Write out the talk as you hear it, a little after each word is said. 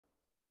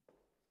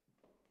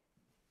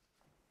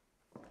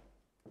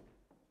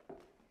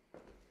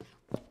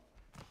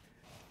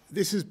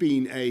This has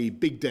been a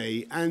big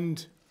day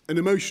and an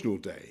emotional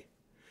day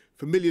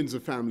for millions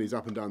of families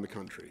up and down the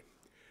country,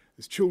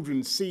 as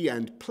children see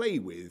and play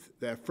with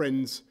their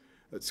friends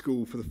at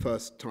school for the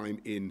first time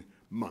in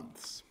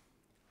months.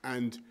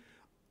 And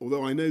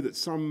although I know that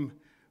some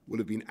will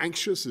have been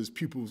anxious, as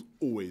pupils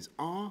always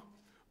are,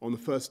 on the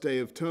first day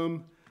of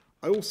term,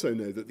 I also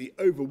know that the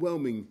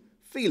overwhelming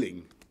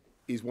feeling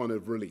is one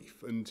of relief.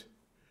 And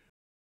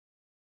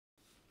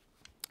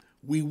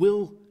we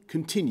will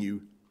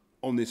continue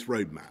on this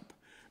roadmap,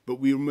 but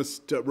we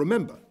must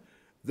remember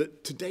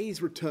that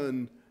today's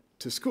return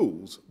to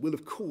schools will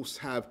of course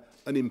have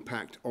an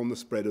impact on the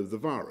spread of the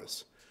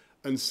virus.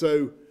 And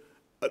so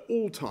at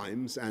all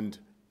times, and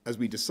as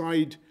we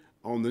decide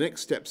on the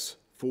next steps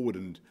forward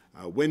and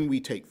when we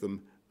take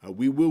them,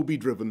 we will be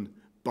driven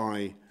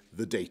by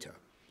the data.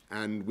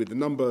 And with the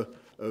number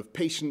of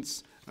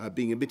patients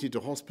being admitted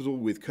to hospital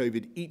with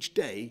COVID each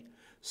day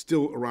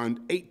still around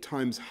 8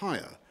 times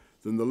higher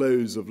than the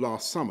lows of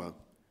last summer,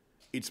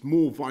 it's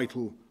more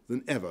vital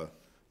than ever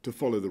to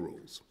follow the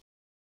rules.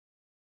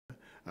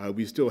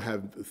 We still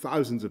have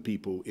thousands of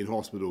people in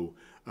hospital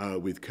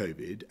with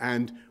COVID,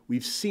 and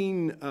we've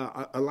seen,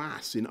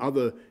 alas, in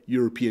other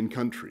European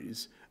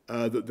countries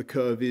that the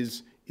curve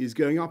is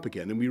going up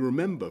again. And we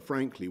remember,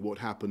 frankly, what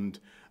happened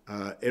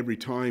every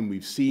time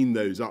we've seen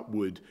those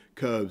upward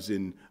curves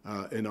in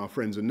our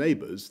friends and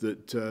neighbours,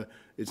 that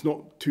it's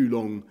not too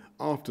long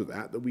after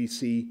that we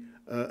see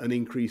an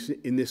increase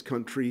in this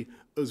country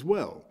as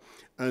well.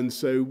 And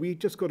so we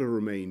just got to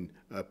remain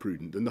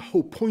prudent. And the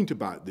whole point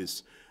about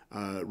this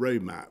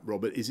roadmap,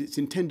 Robert, is it's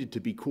intended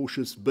to be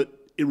cautious but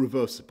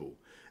irreversible.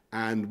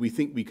 And we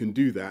think we can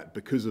do that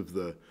because of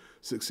the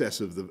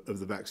success of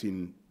the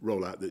vaccine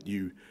rollout that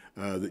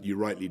you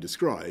rightly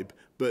describe.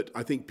 But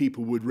I think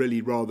people would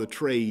really rather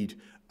trade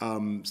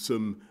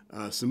some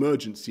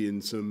urgency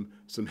and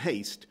some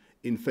haste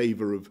in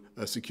favour of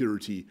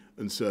security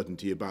and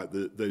certainty about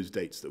those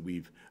dates that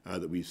we've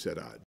set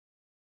out.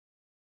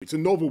 It's a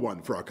novel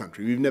one for our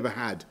country. We've never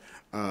had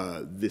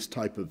this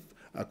type of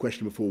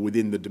question before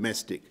within the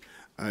domestic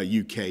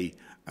UK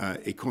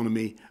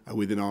economy,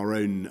 within our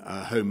own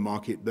home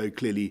market, though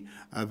clearly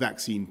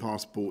vaccine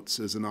passports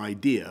as an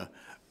idea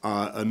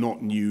are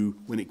not new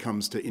when it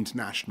comes to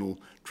international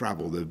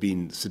travel. There have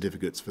been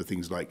certificates for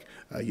things like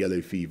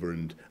yellow fever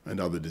and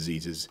other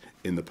diseases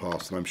in the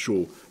past, and I'm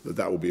sure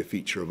that will be a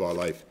feature of our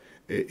life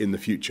in the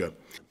future.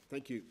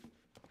 Thank you.